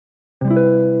We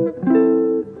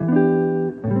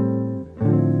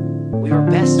were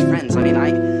best friends. I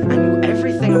knew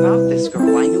everything about this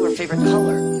girl. I knew her favorite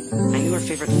color. I knew her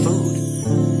favorite food.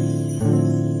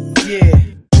 Yeah.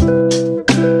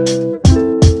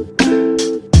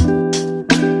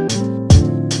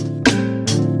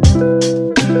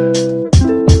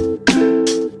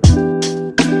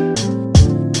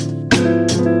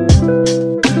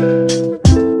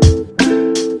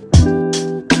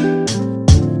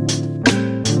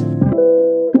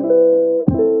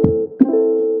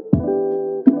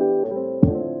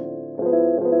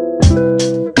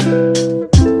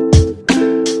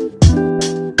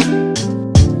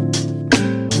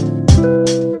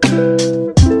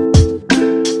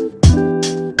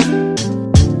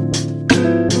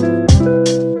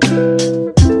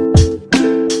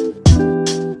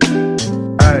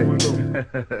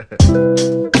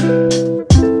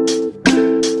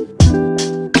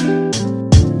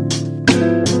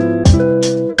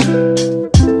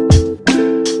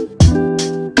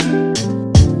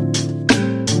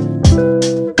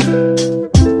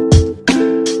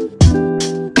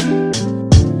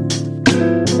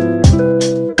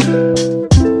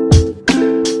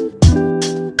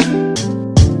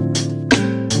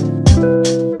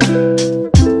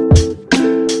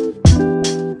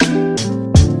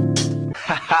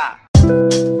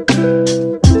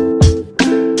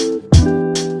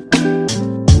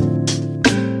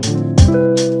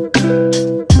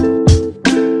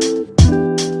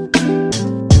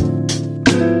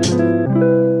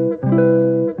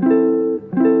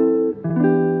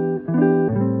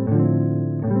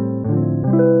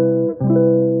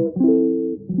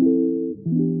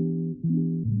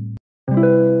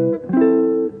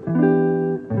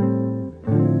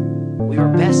 We were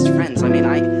best friends. I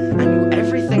knew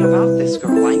everything about this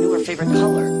girl. I knew her favorite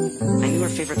color. I knew her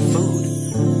favorite food.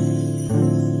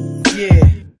 Yeah.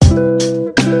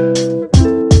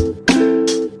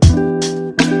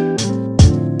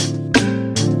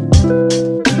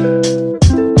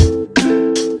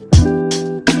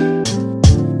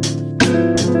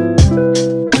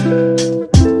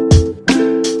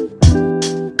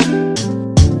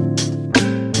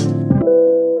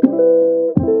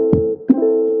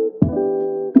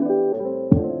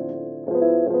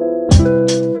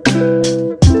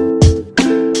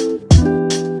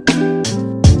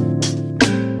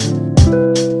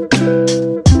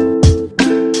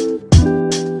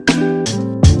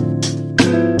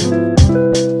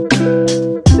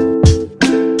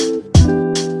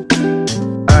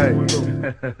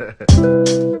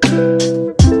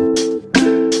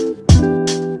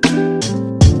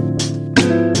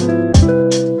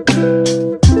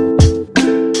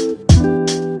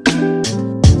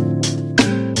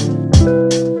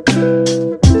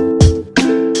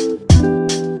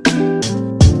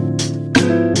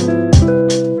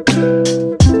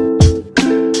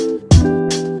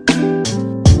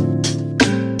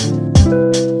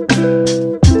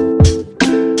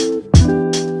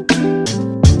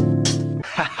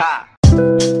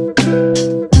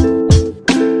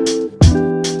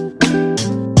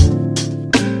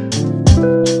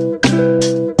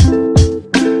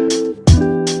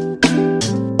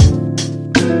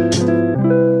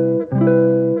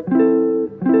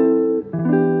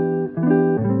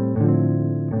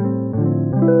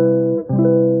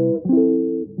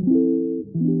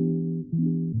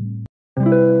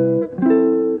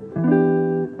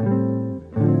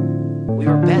 We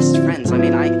were best friends. I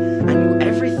knew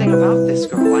everything about this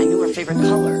girl. I knew her favorite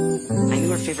color. I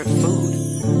knew her favorite food.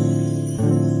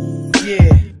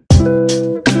 Yeah.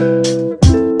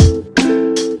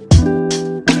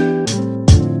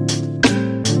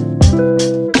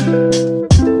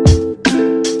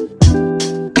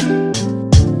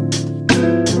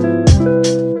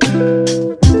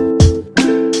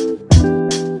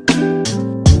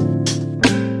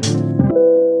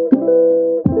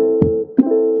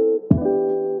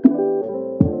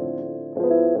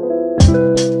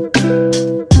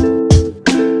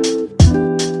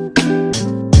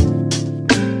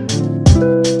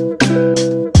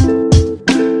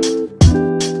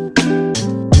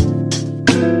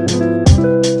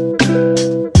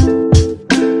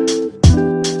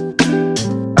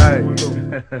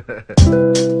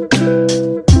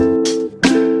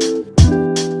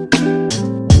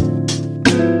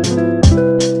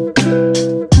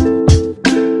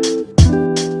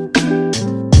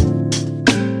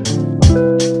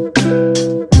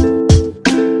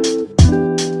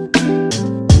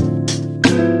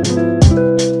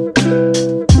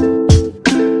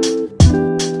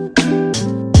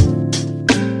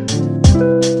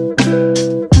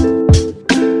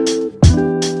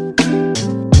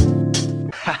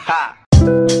 We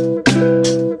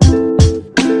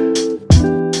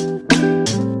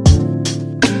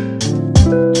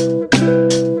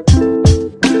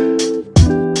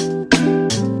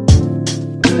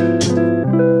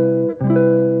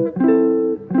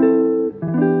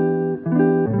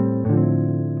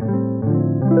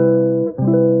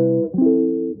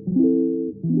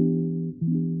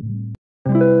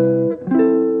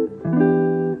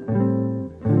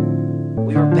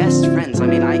were best friends. I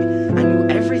mean, I knew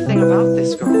everything about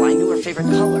this girl. I knew her favorite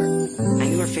color. I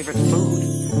knew her favorite food.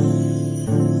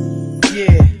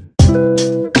 Yeah.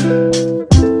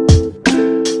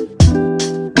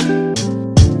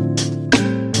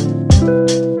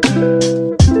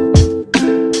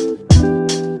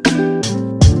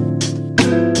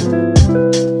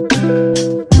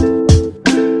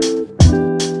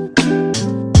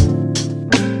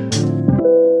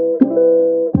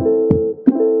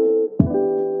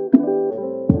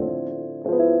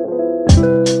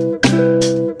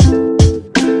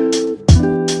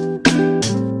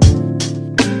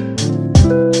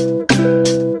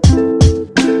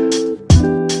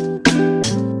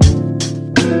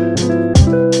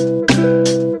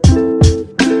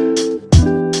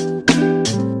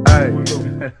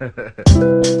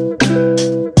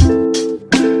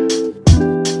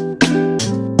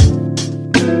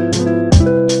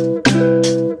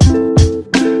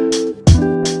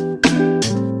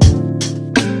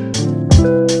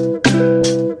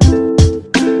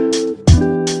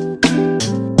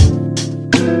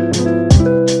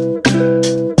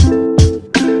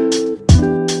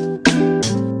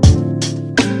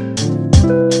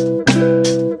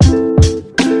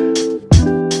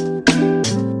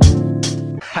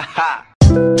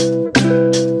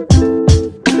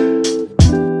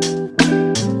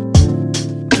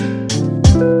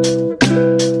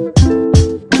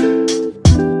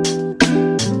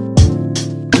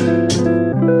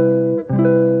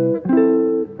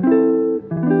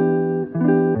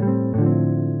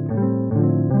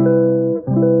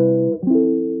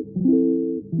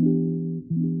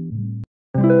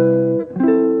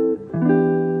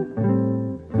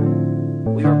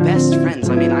 We were best friends.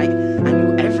 I mean, I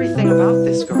knew everything about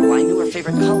this girl. I knew her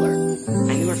favorite color.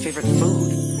 I knew her favorite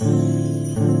food.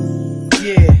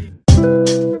 Yeah.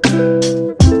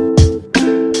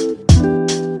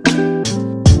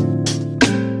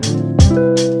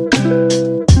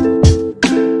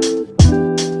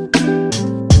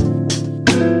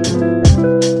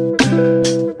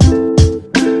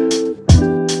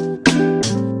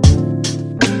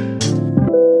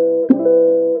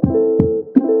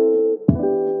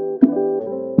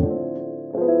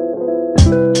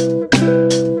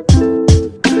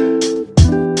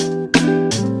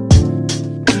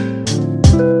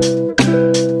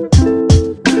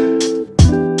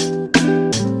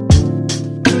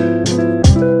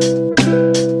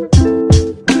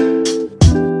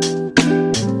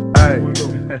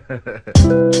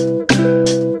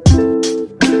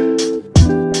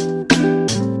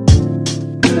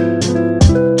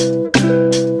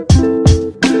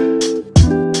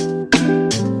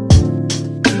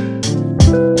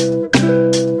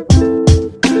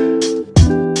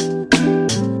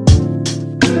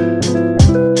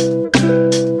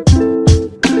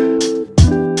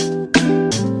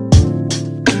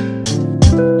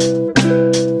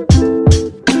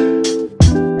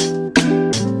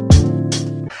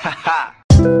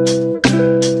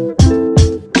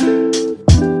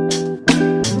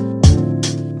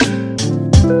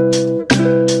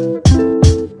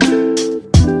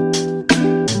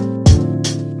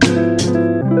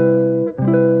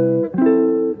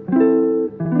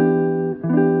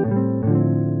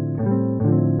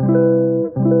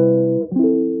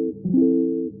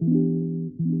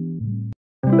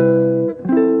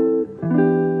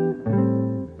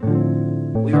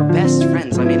 We were best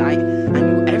friends. I mean, I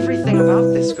knew everything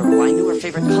about this girl. I knew her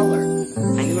favorite color.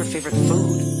 I knew her favorite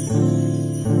food.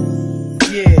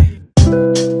 Yeah.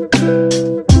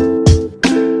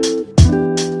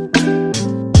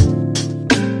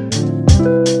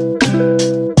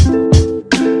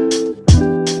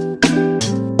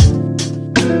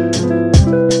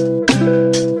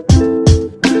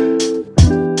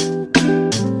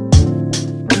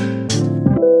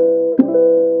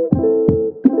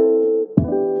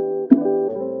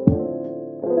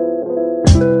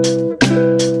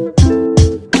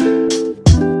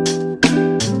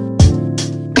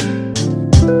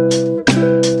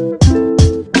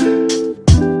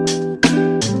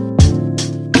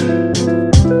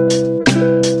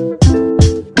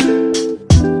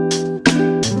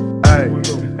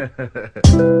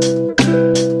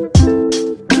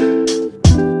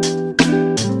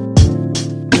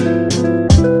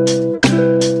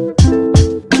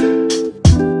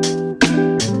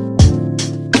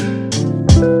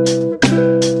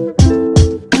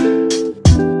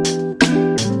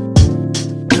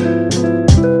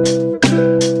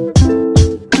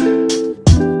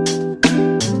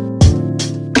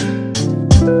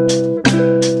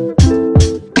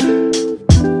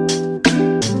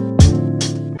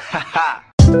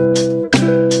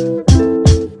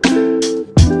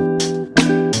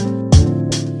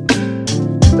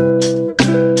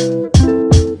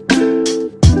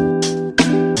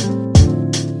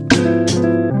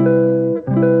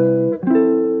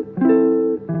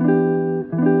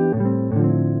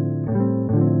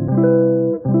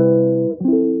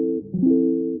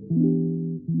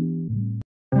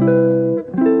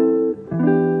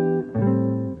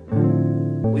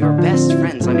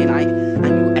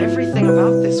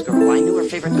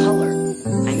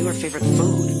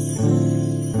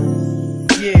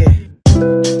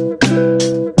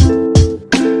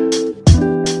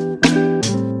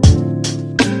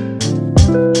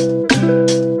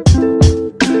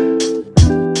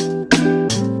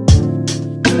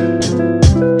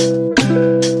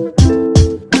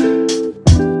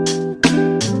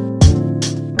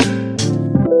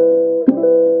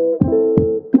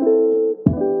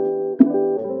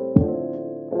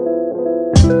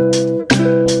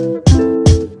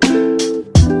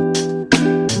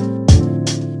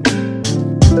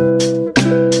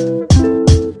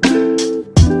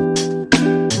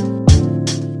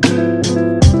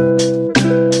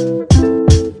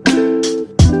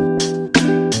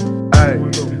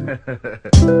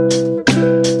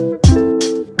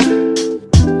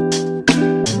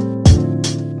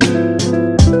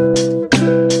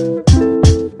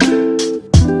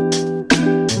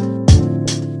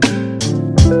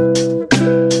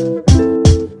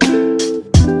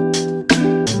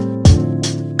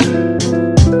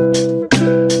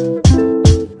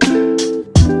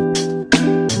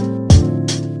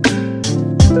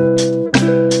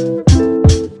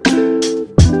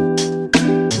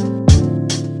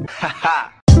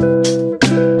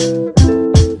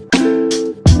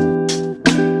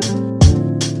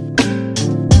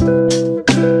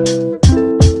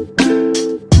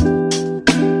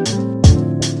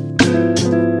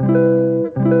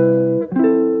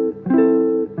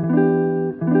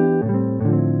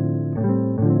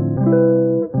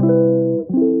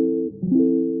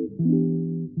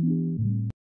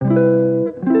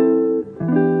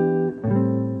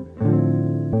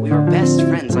 We were best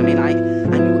friends. I mean, I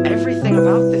knew everything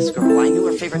about this girl. I knew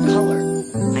her favorite color.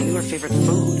 I knew her favorite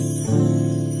food.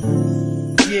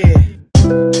 Yeah.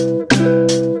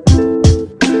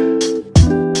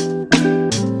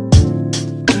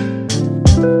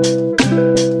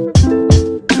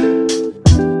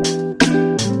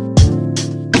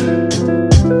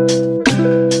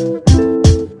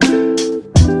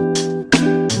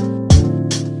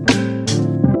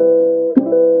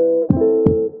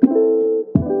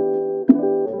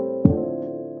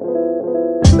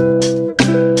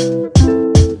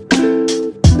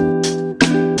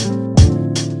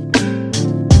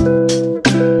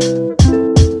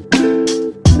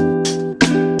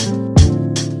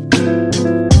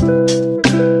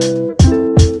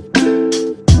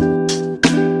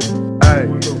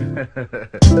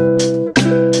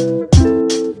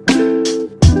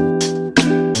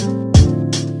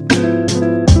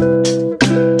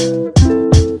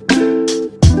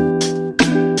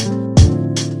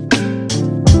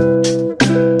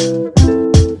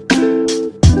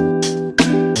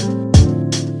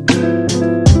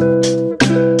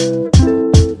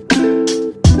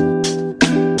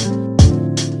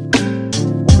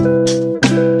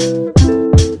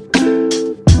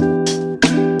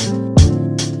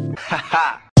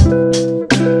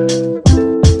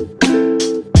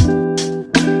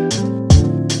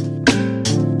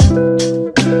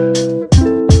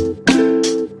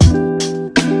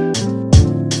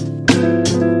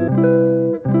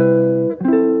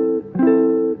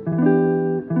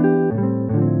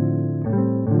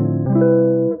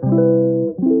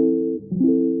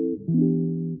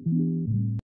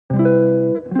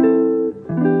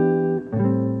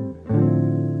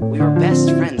 We were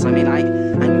best friends. I mean, I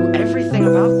knew everything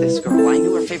about this girl. I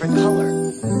knew her favorite color.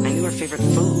 I knew her favorite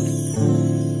food.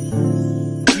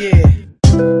 Yeah.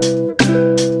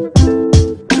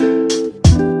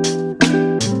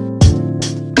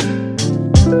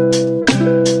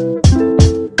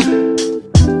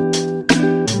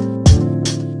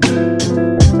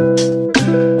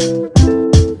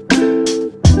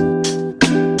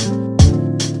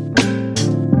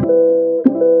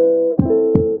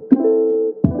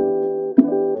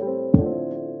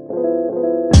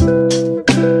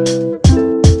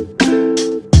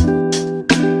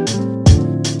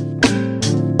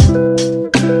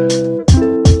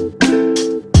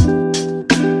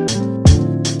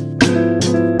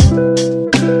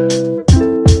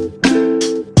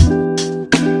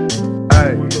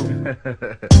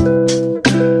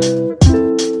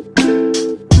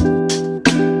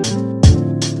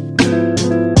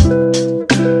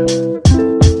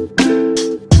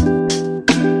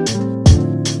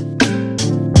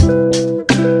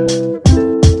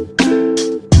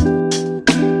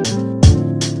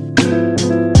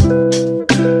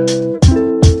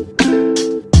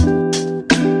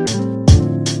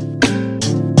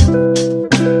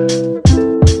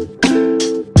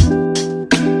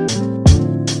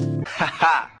 Ha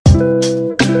ha!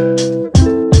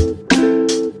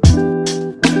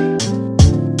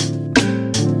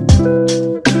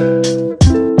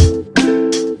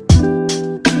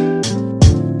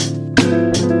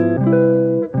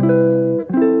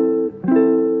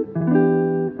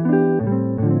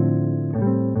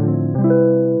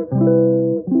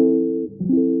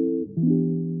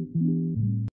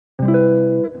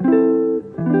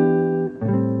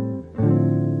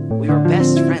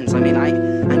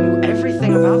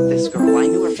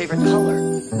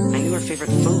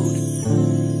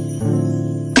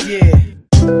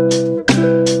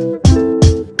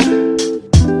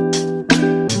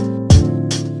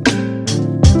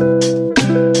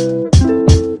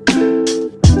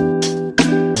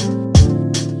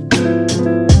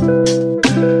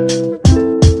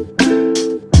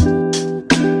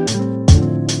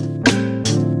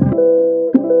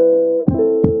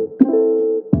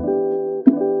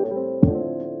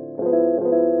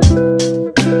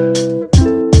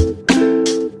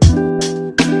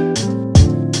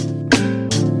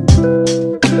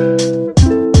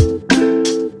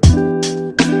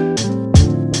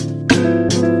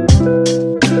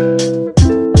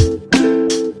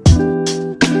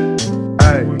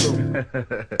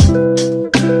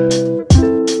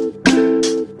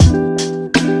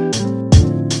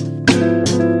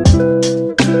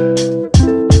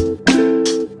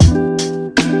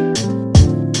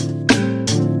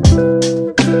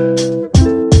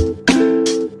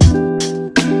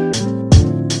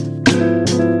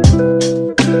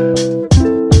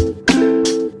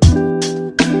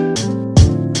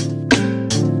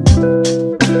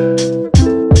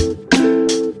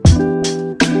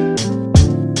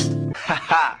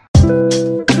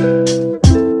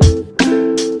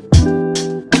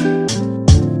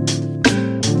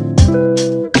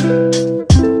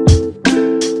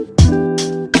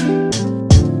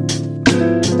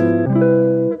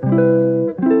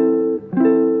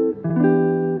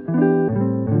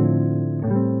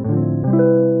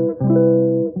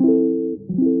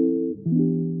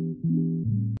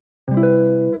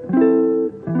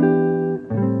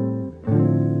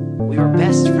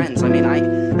 best friends. I mean, I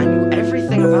knew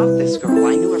everything about this girl.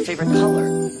 I knew her favorite color.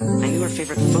 I knew her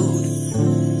favorite food.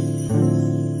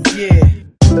 Yeah.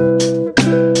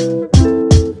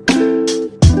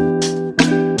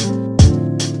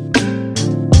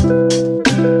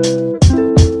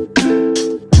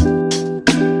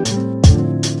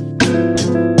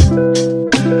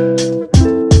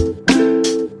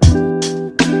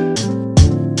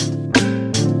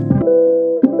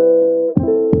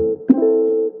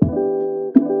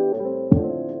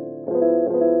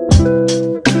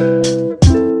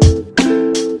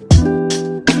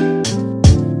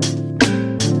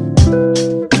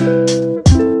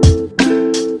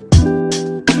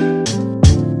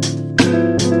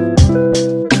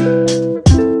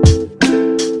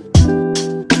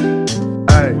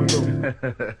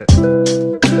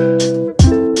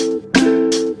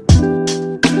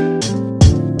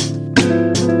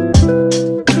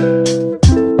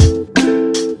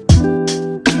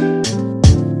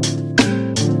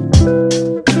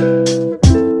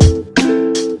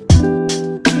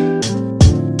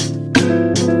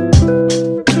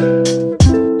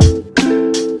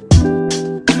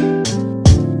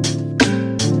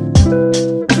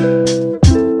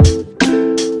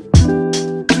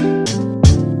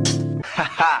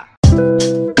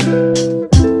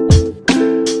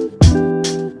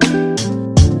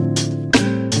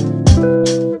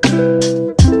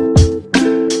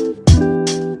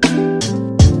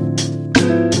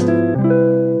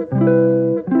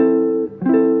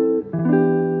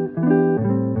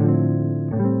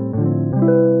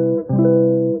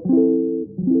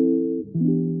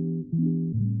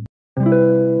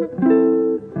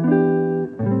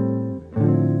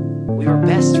 We were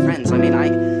best friends. I mean, I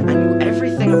knew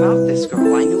everything about this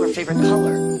girl. I knew her favorite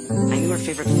color. I knew her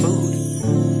favorite food.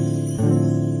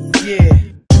 Yeah.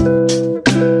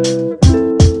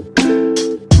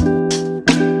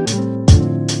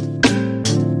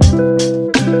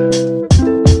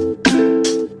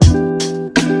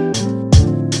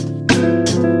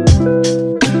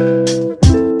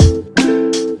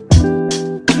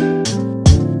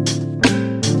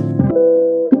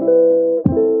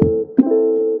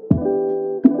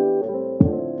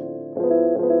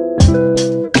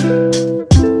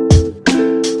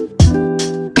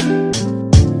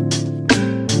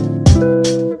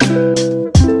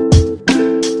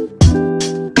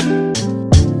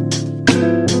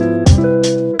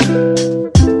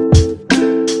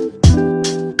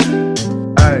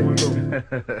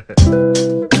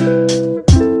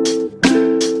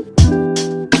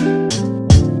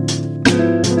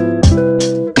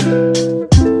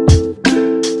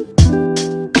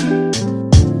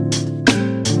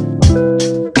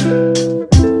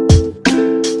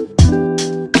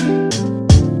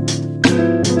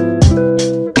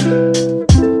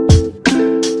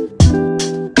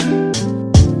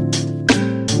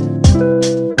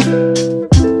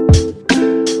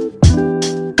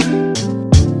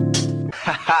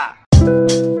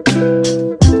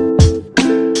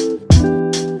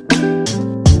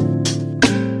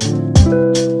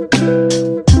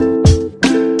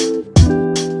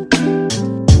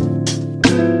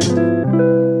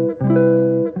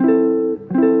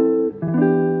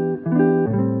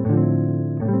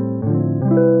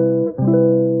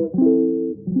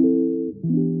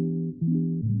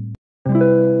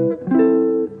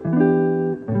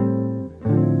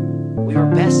 We were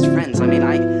best friends. I mean,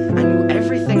 I knew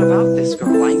everything about this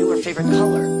girl. I knew her favorite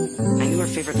color. I knew her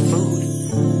favorite food.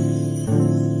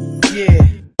 Yeah.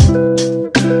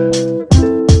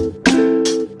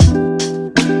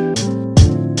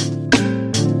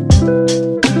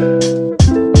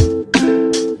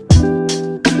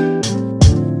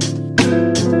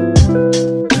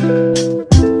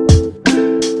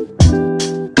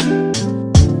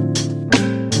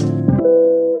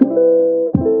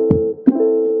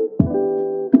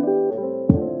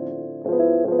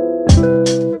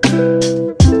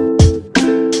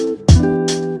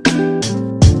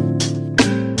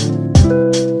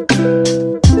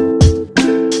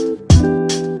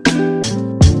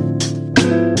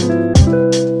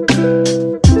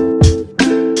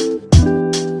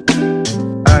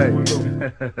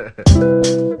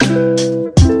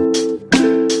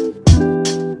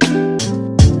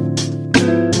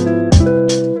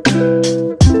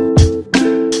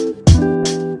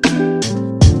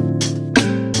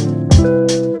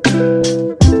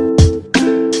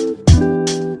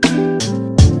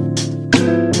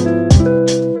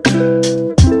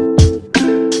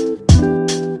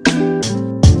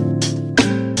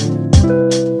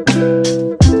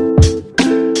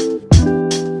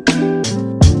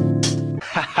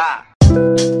 Ha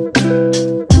ha!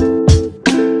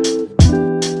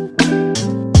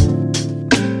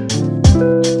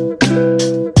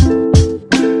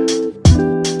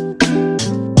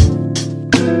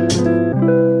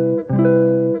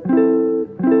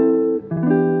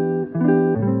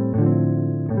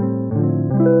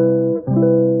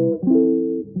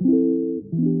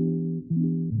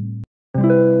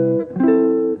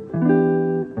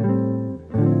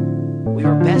 We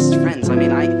were best friends. I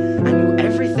mean, I knew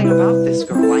everything about this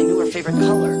girl. I knew her favorite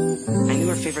color. I knew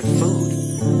her favorite food.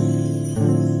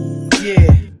 Yeah.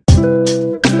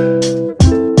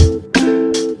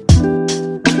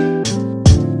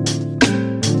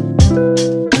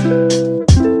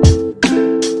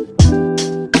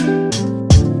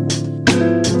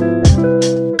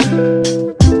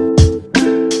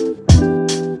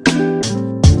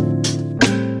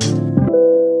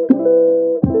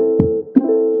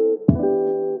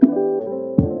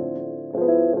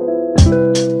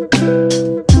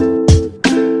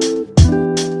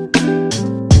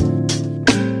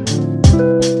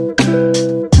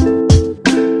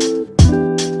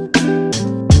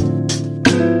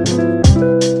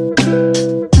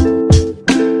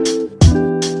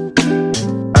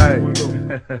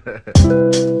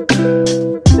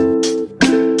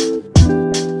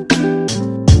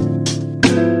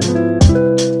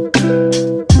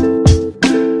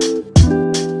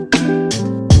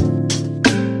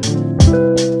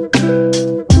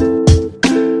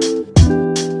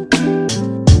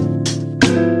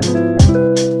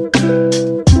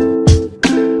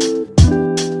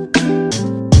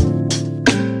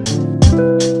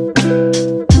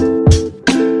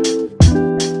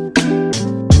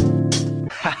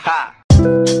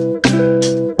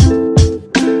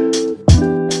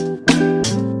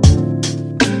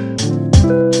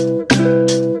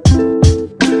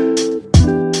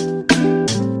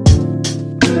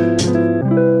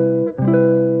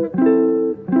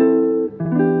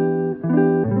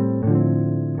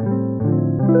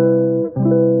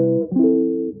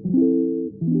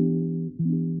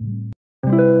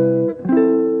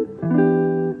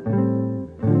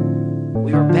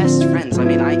 We were best friends. I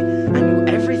mean, I knew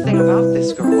everything about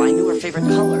this girl. I knew her favorite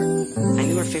color. I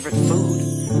knew her favorite food.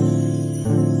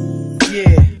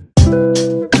 Yeah.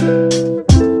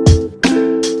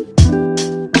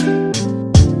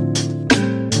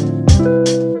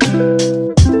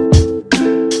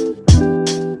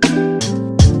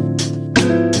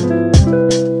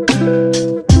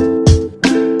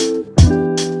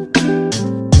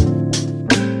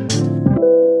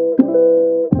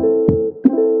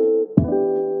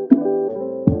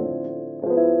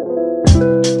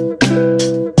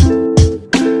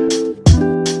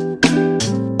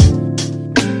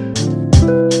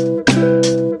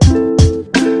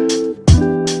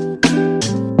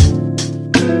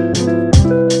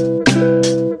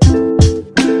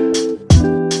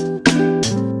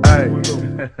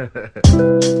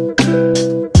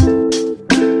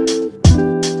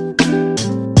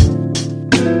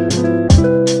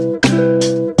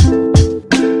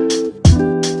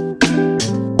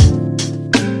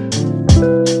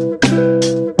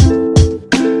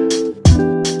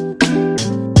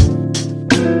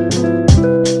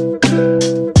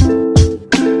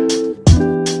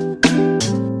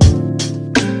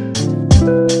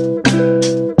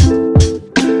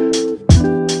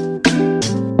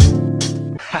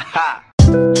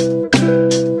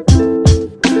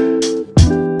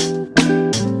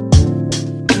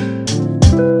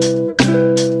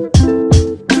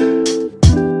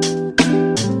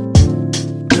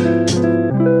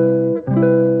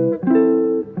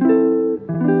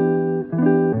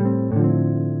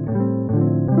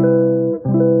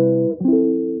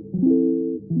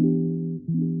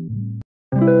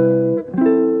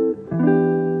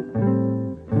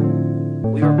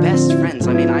 We were best friends.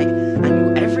 I mean, I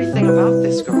knew everything about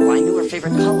this girl. I knew her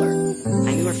favorite color.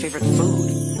 I knew her favorite food.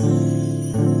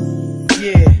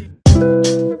 Yeah.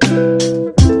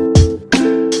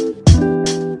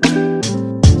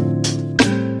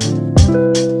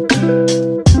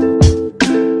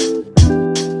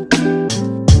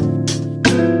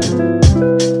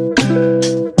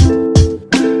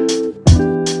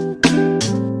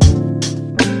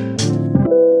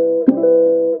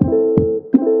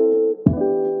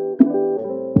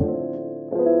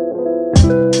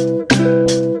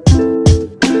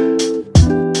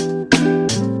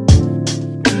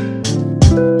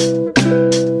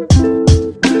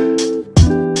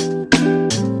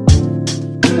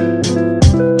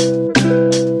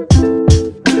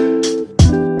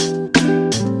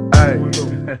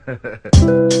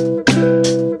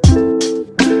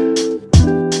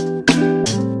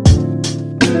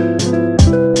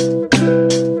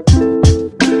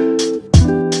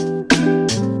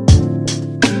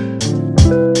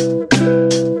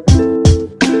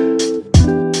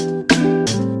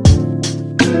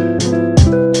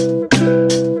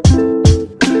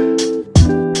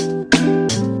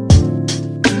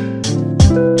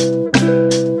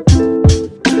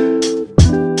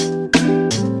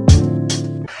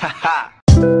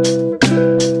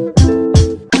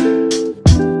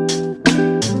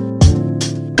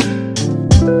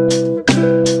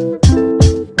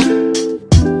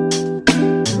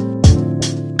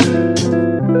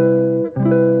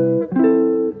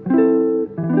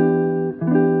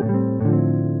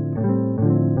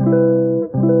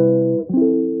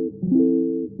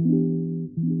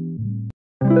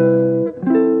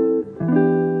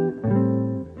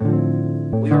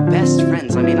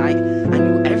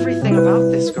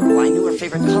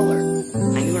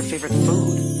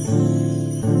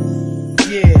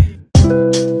 We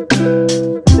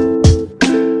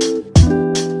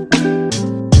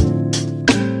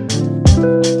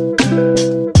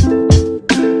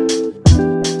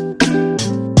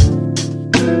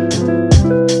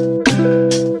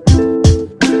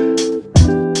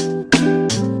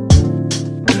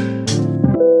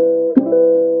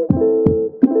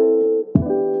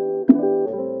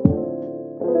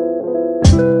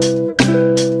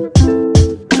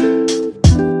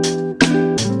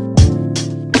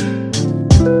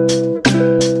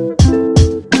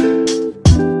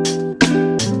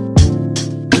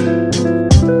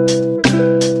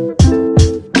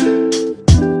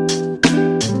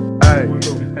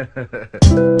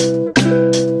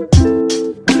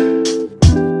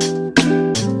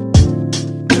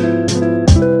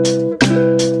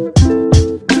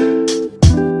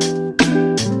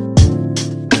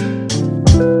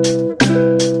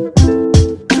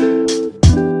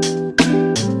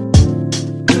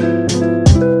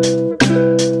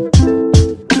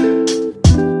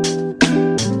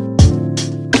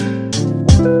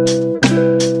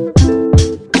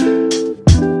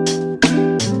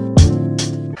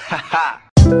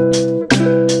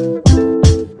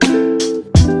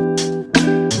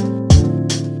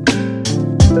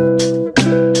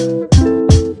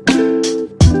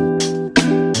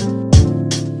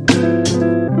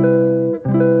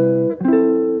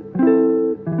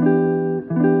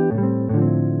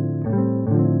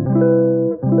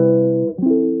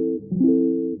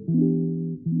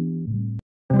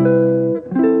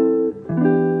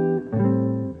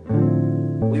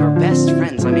were best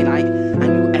friends. I mean, I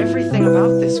knew everything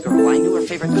about this girl. I knew her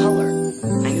favorite color.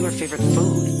 I knew her favorite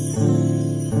food.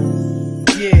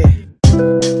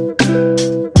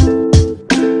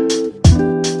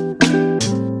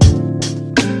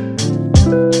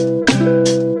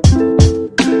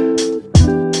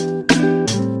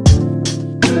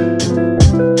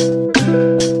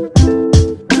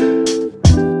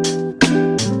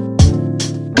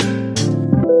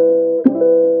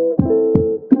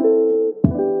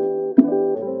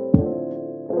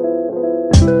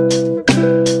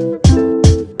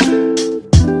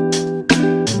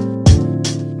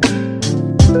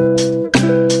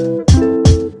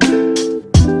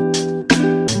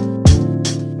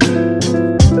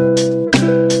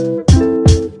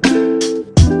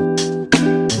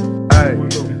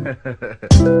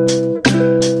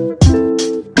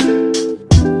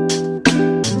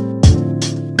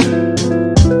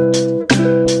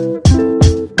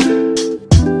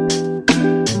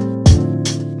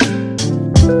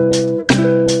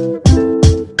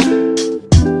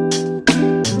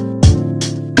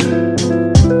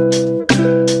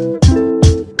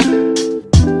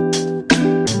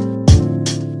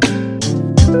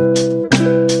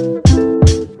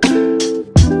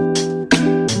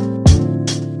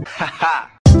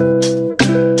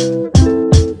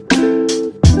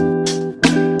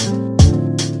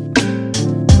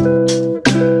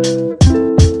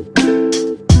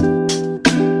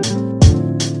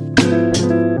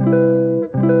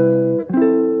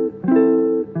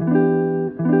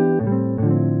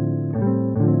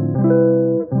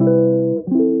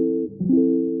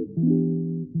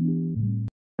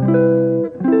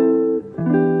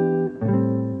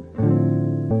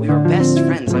 We were best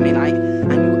friends. I mean, I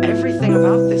knew everything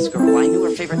about this girl. I knew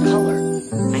her favorite color.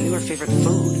 I knew her favorite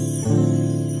food.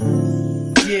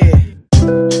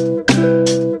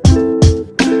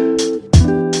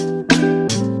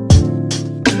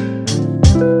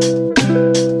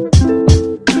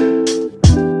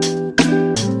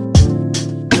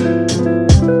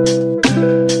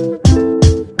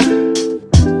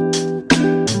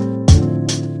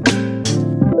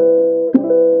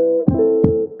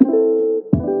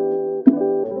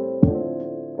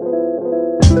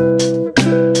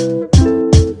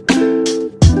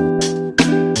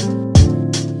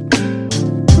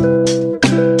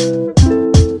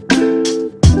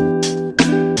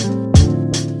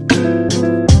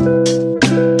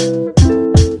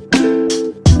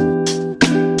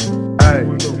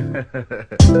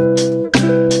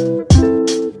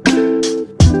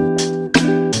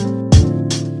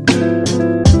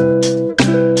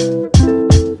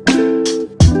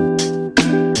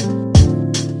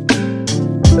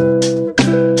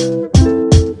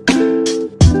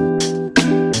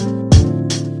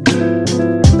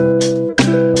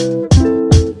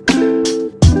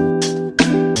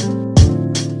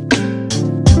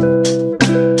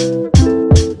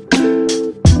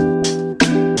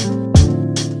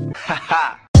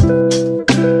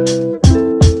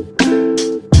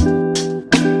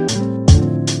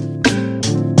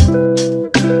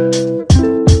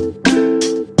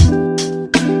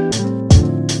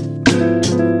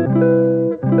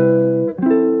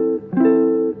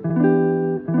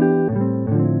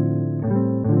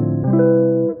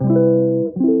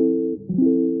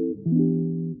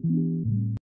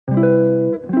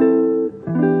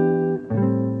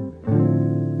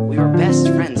 best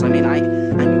friends. I mean, I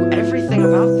knew everything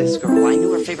about this girl. I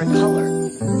knew her favorite color.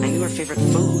 I knew her favorite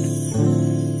food.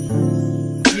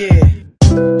 Yeah.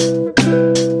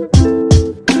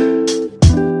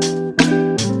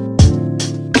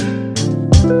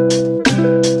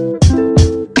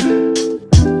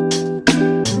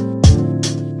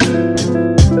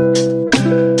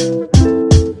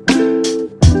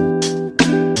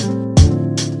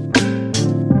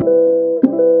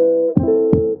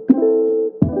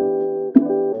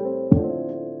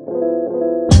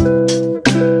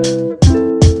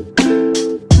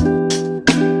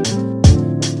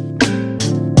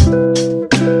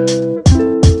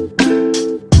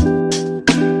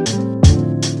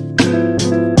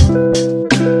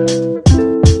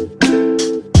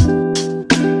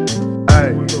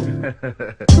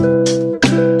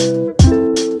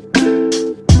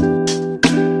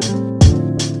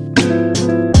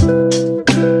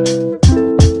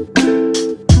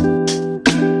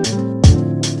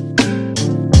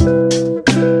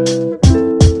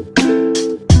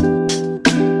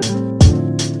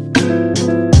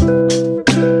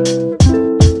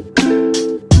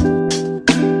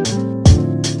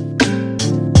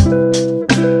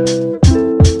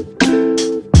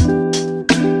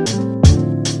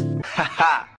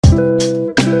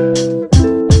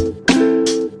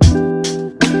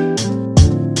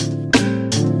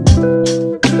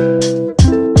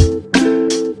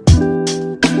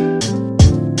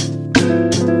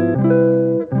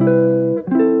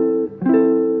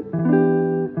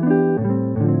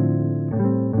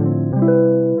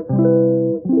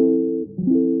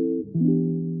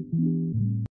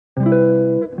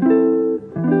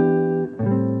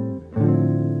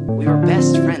 We were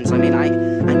best friends. I mean, I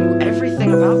knew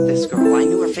everything about this girl. I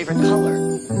knew her favorite color.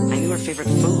 I knew her favorite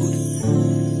food.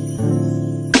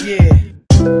 Yeah.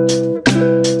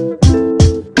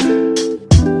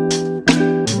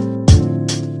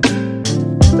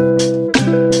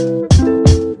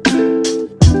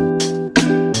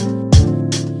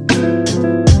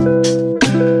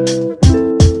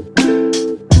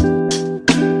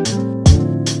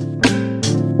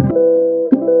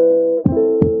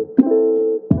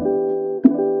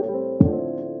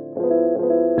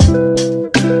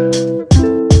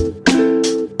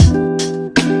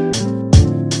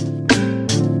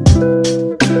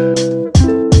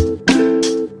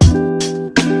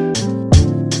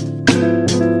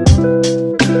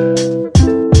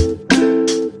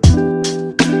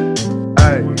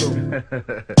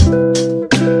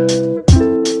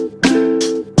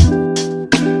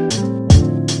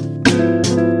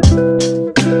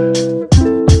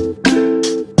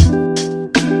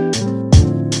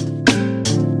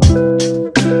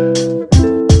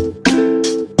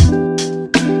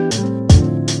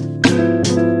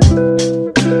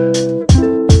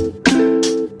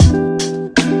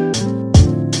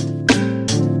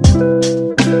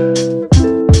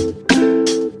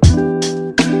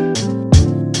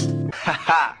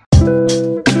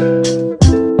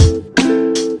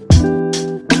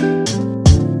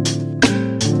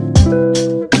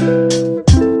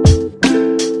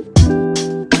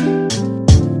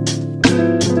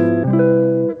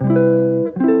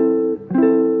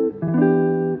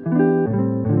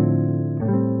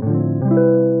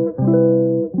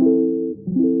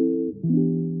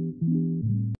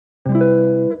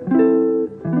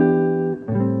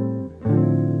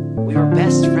 We were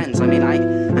best friends. I mean, I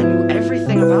knew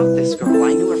everything about this girl.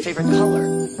 I knew her favorite color.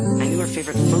 I knew her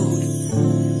favorite food.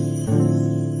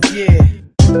 Yeah.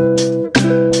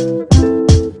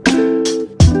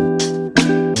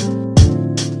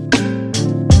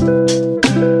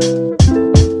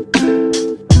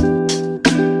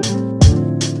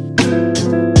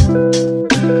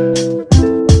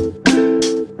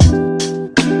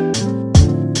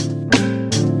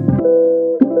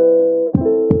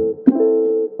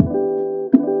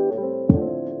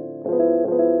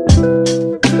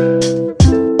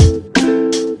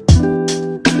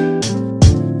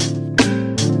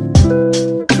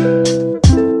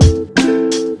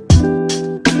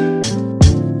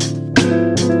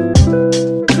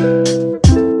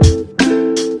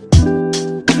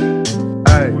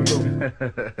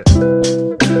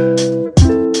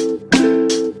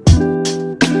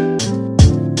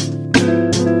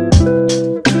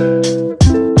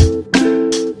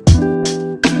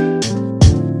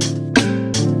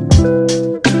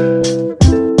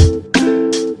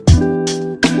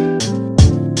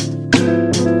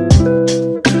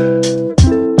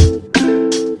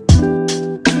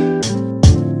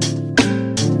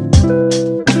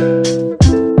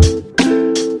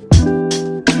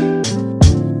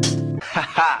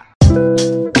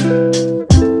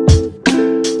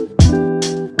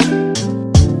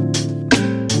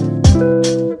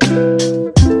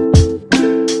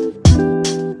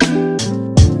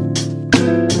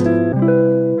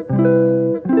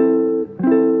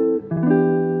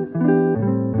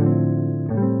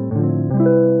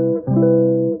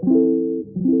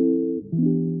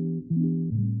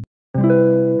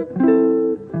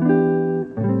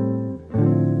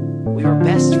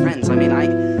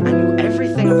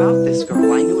 this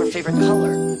girl. I knew her favorite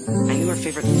color. I knew her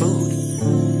favorite food.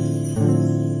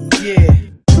 Yeah.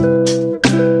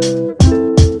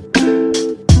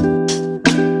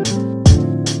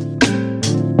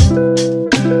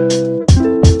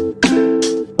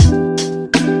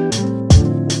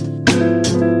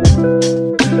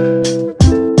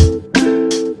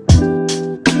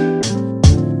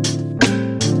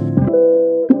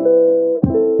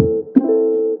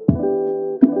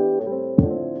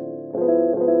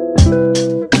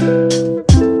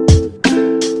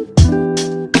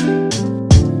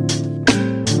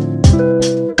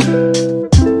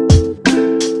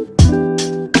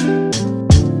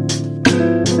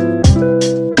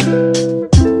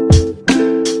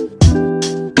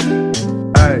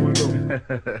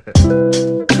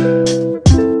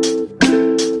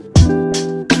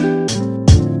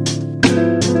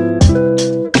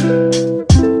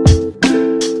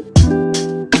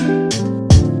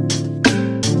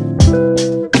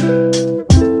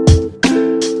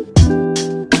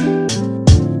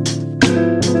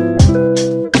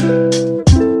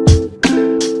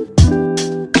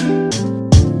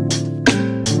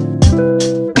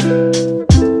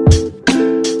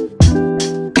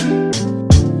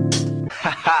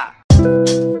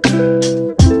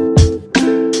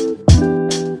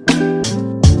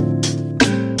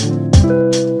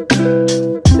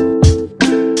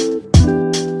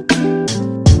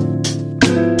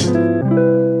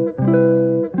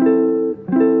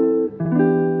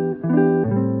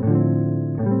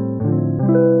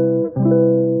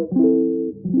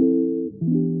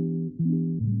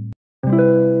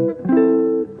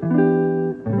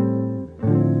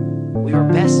 We were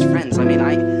best friends. I mean,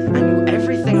 I knew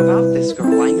everything about this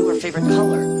girl. I knew her favorite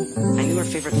color. I knew her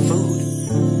favorite food.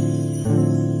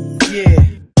 Yeah.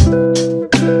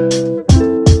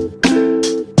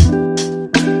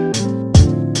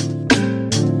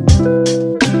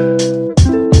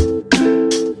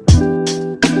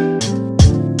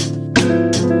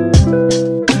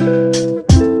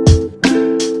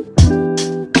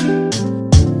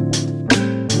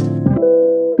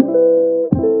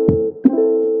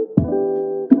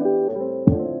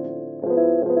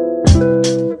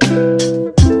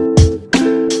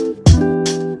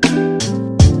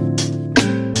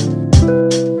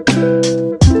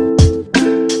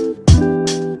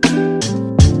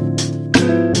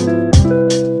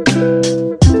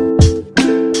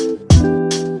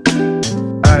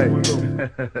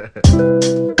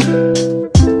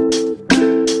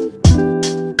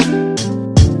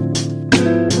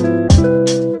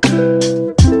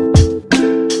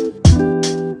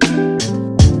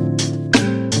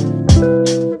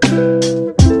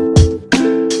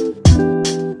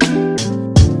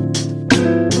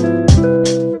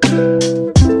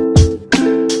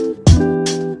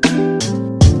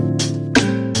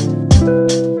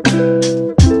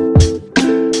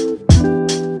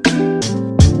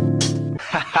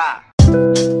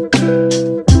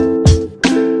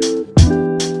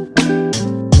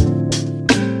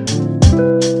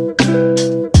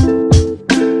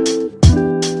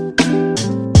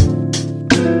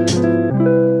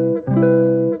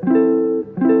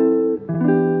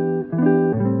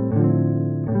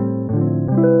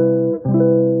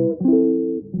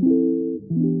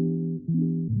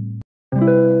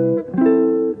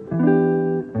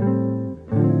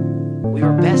 We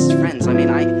were best friends. I mean,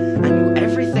 I knew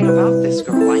everything about this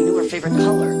girl. I knew her favorite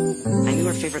color. I knew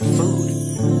her favorite food.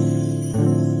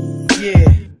 Yeah.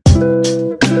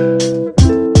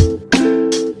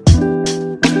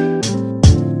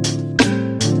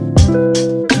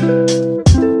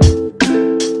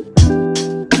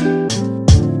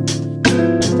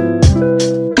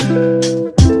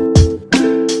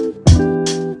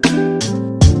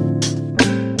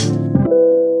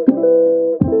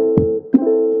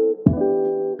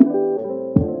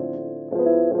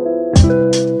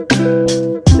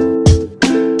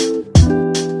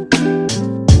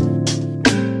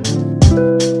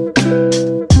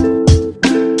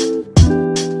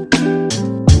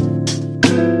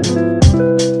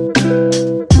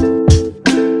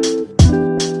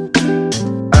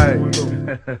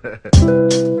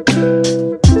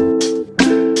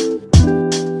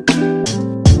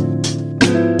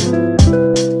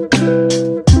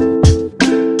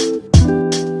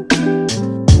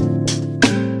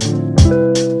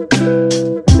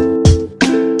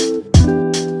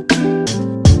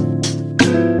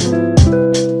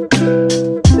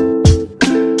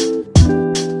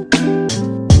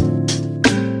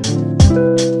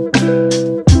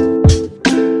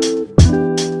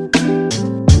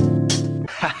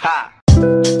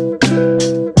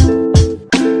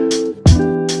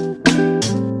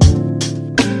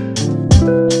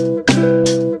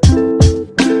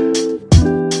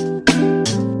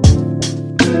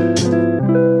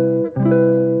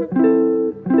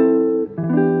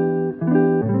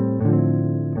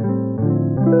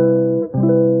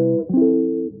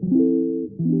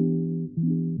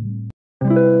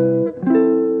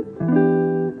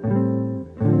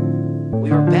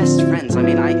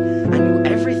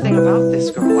 this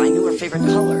girl. I knew her favorite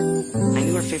color. I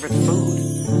knew her favorite food.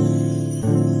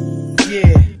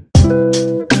 Yeah.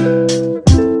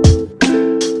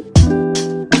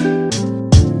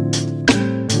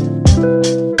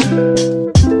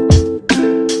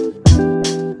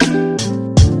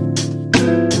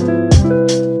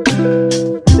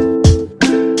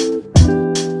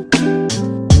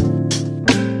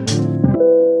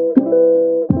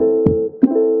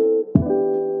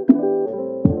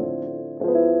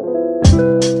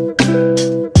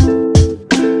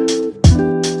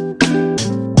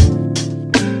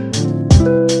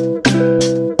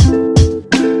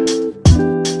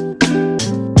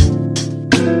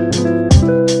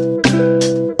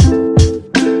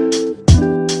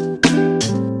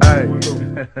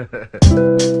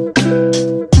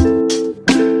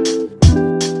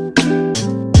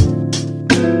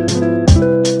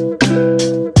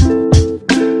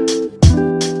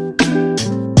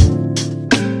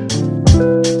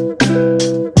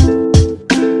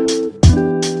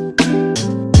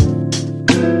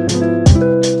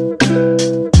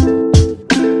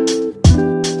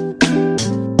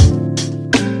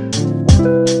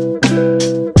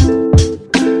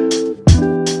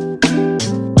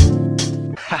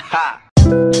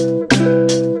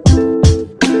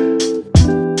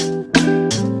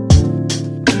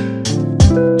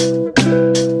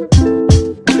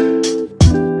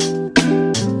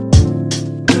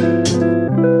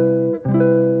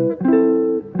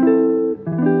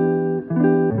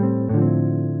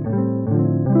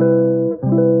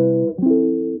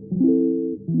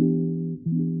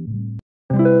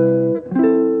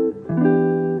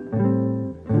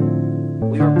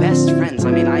 We were best friends.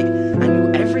 I mean, I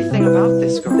knew everything about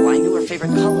this girl. I knew her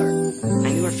favorite color.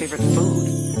 I knew her favorite food.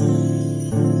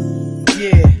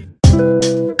 Yeah.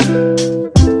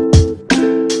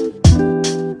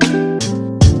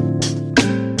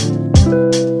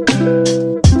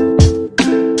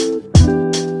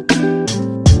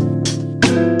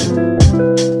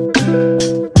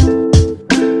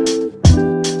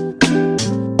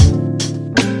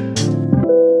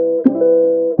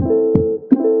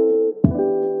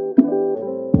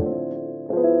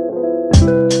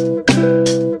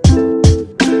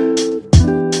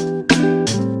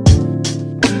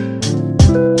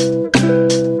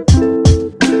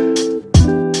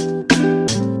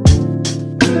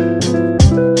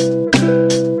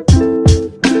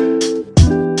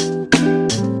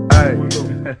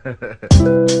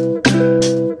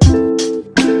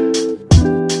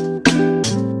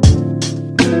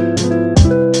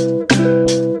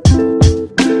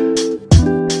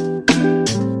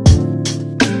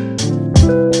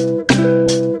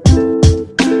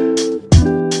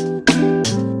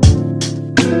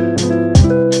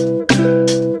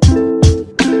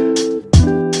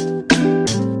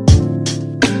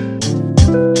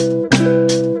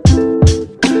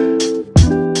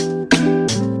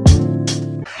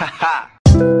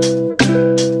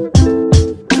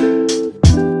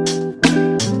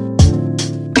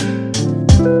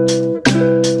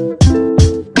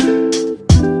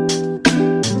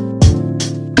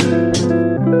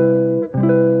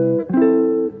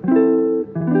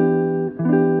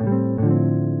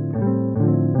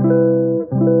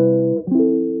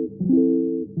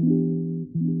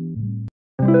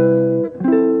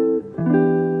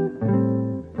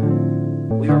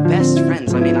 We were best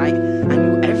friends. I mean, I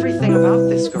knew everything about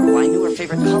this girl. I knew her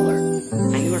favorite color.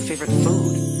 I knew her favorite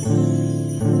food.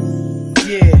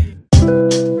 Yeah.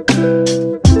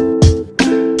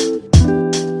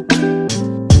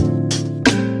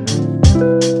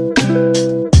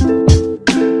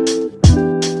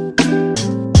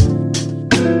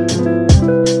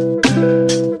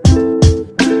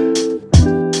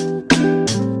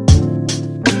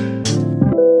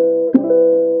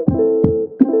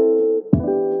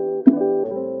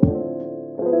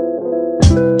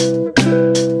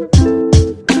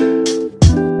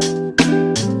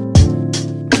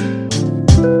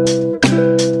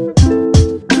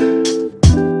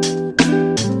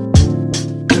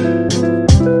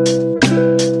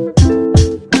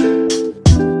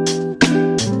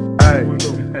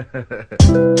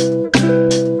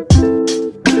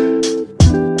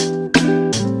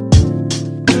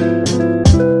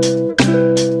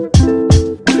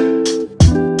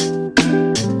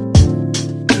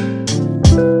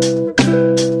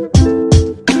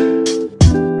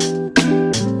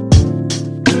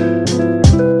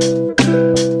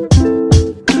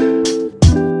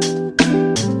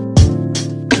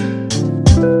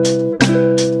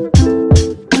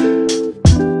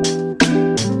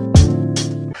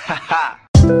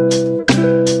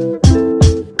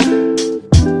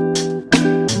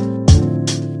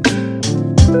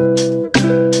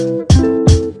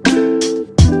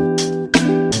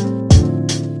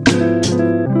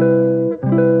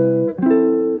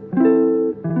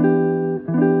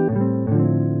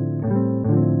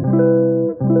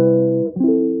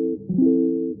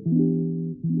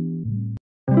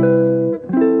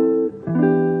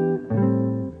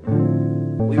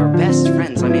 We were best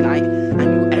friends. I mean, I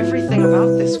knew everything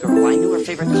about this girl. I knew her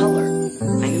favorite color.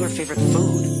 I knew her favorite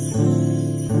food.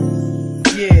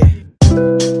 Yeah.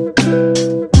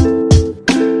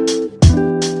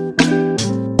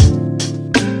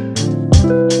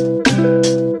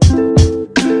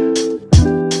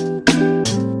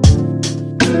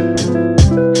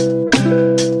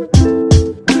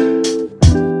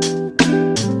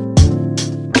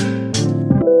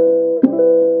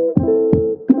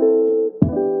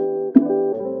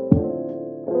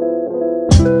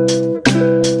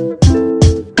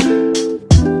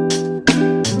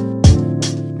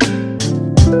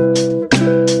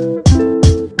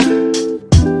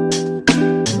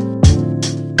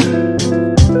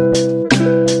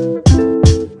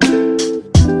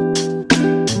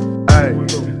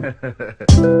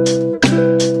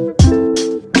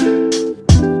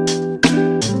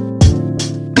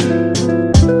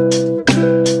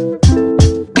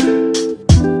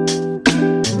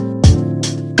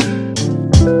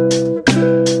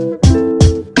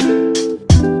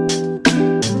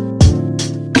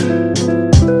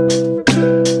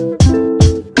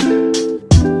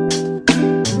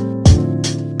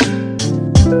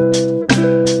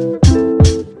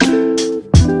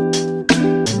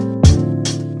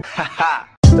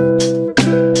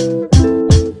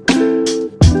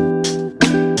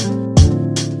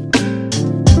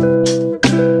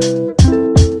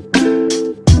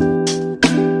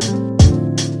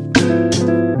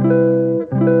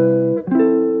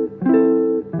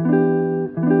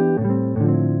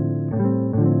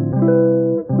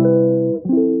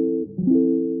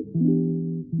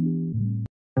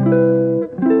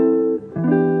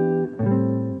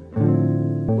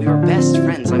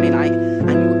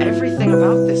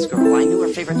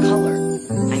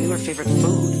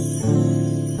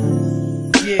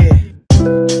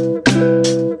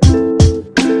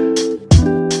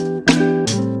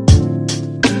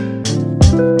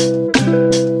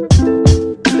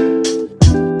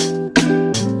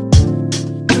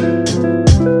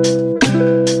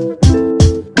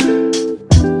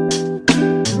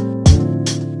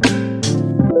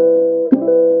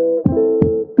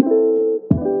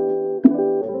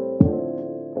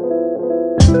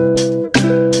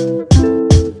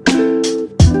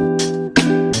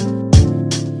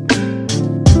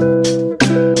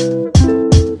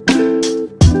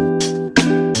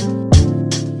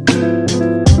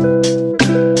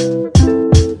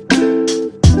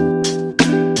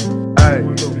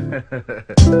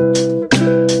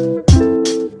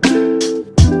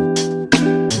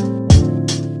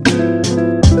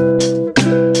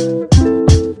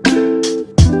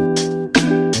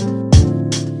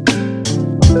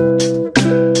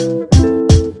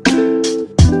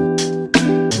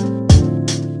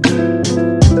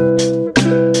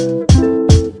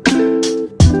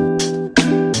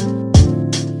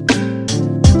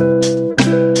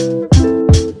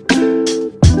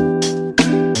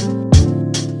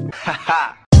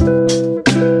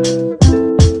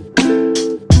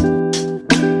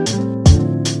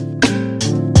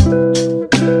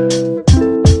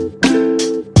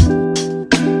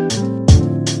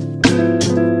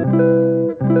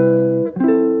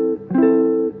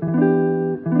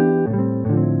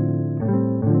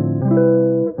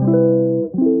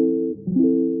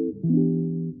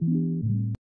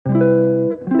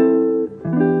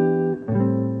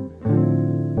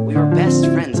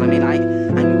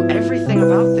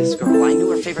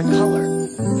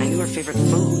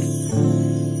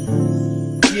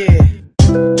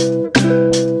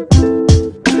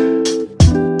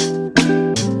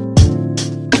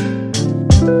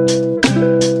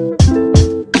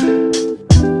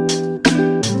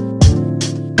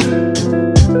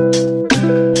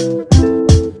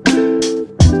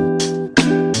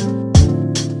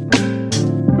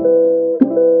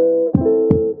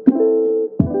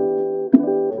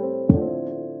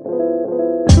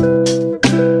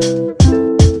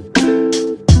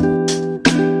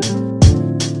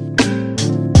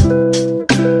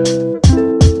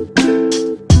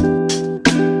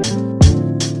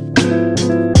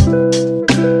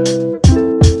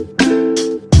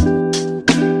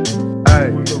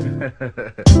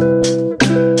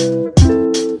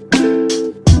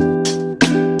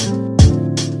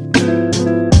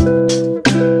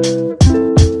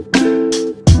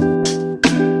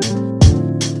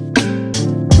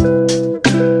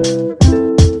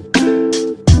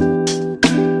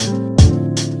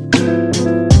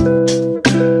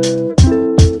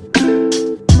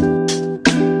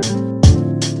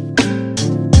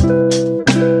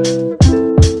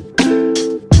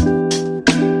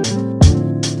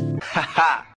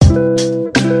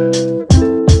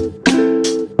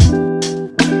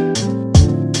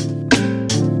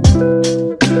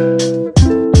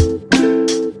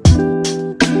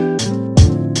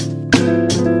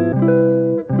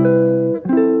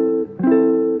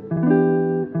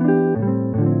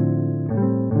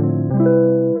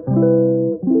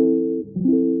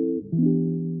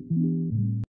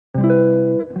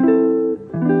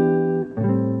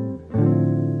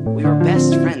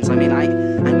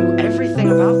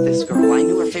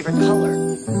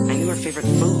 favorite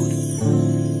food.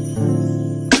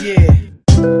 Yeah.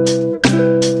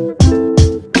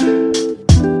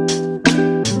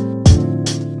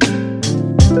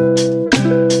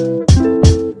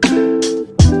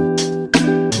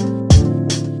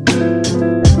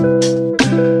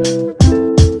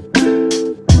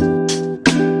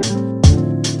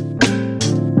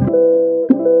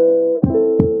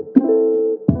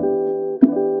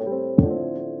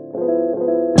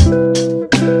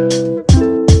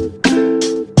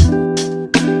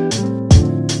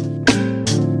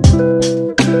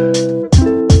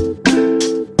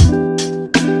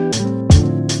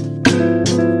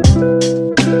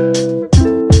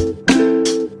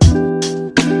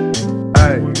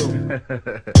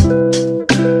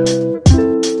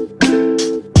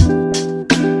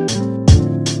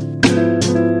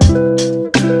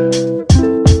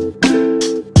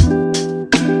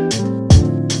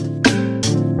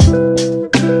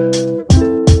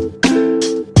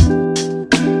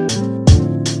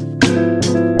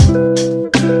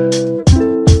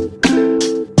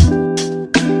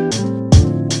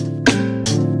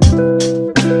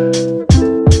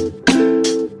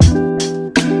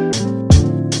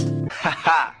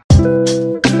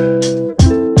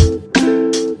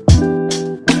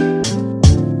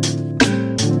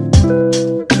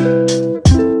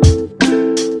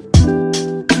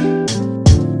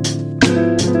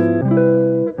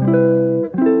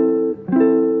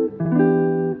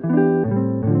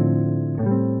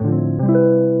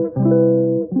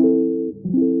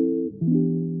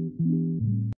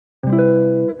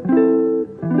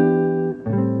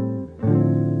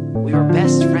 We were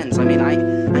best friends. I mean, I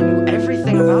knew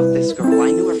everything about this girl.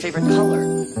 I knew her favorite color.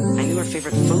 I knew her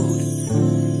favorite food.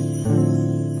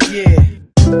 Yeah.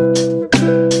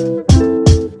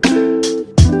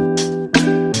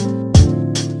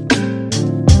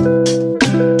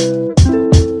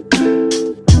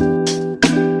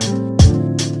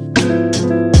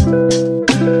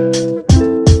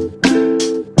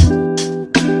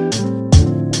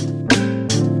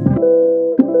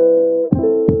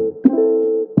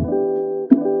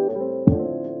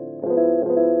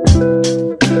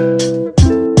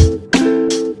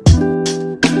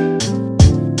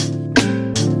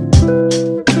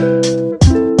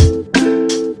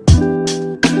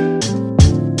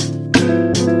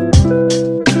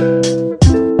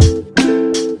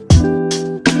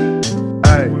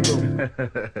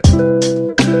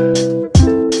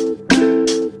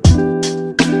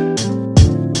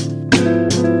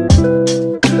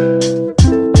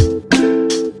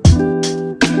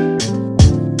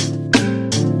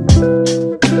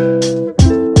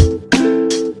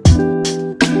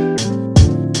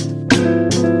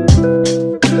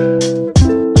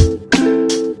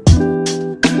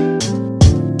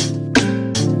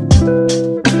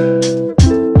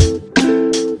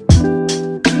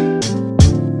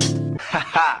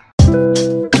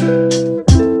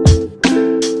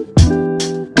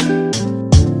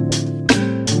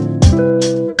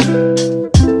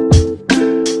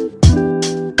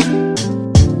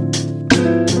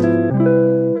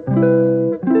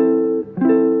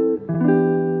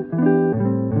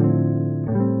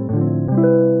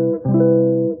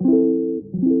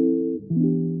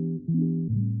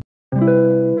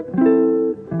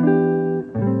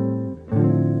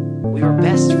 We were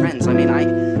best friends. I mean, I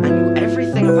knew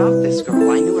everything about this girl.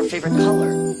 I knew her favorite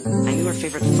color. I knew her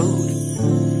favorite food.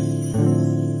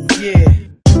 Yeah.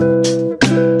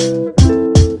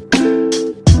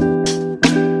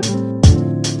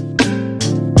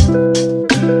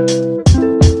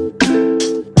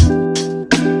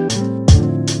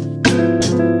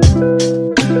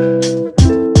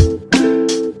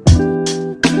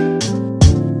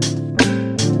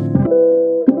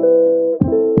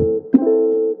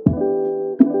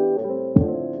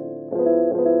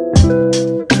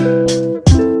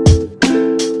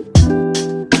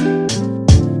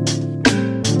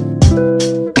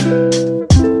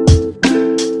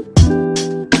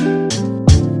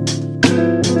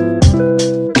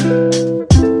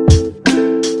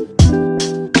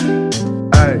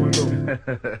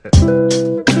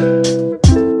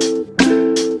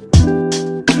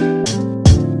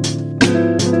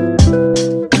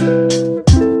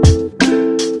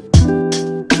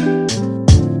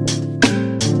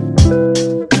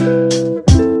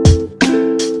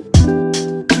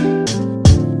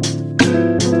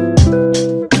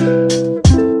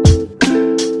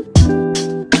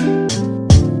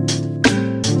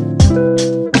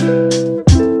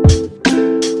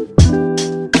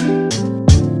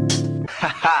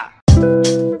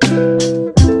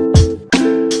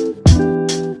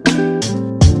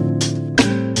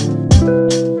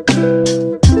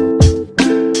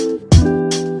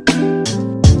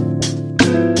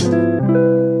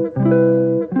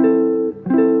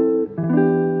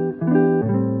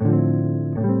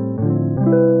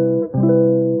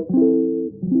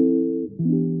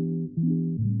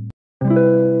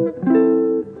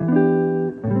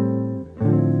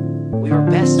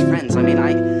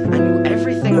 mean, I knew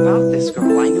everything about this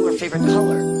girl. I knew her favorite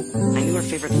color. I knew her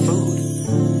favorite food.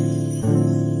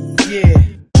 Yeah.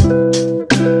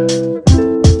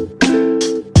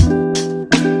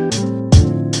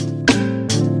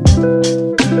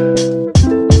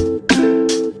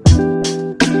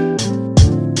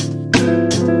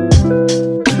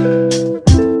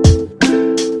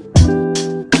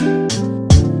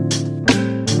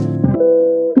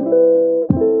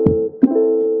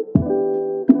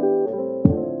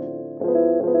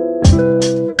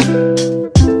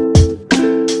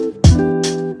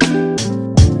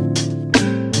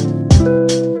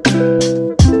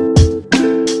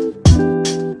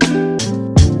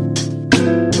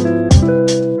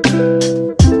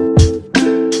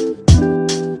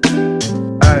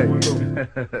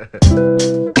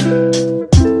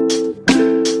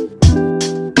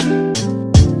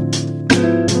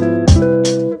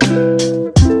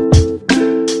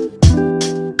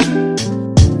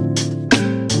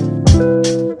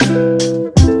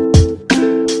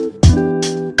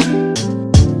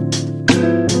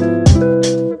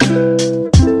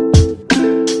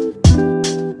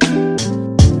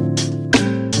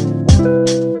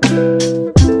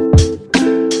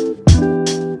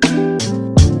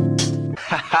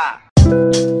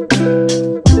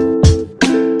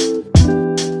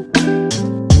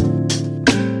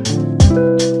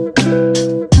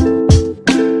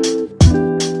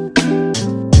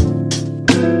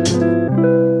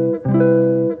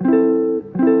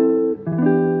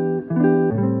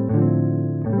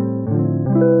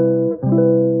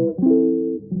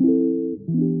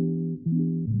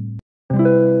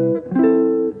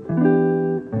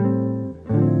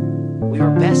 We were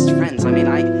best friends. I mean,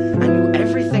 I knew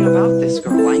everything about this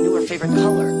girl. I knew her favorite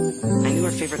color. I knew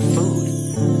her favorite food.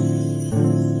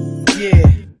 Yeah.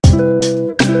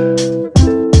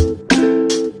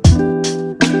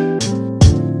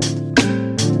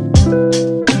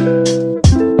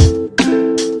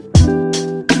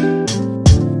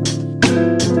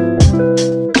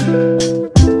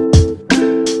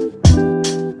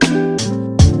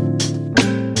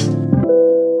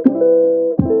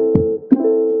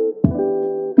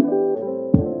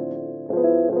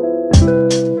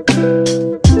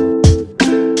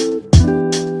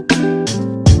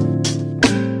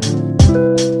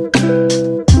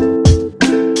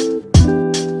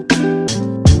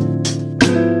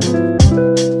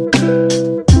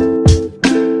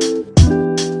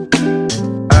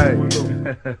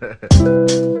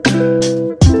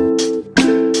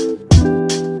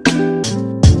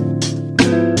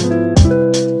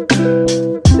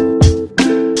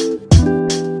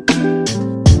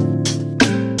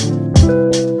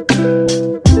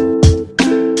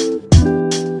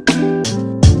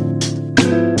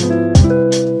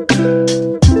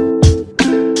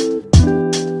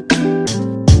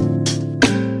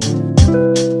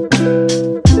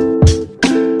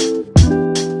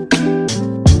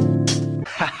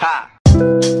 Ha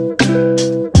ha!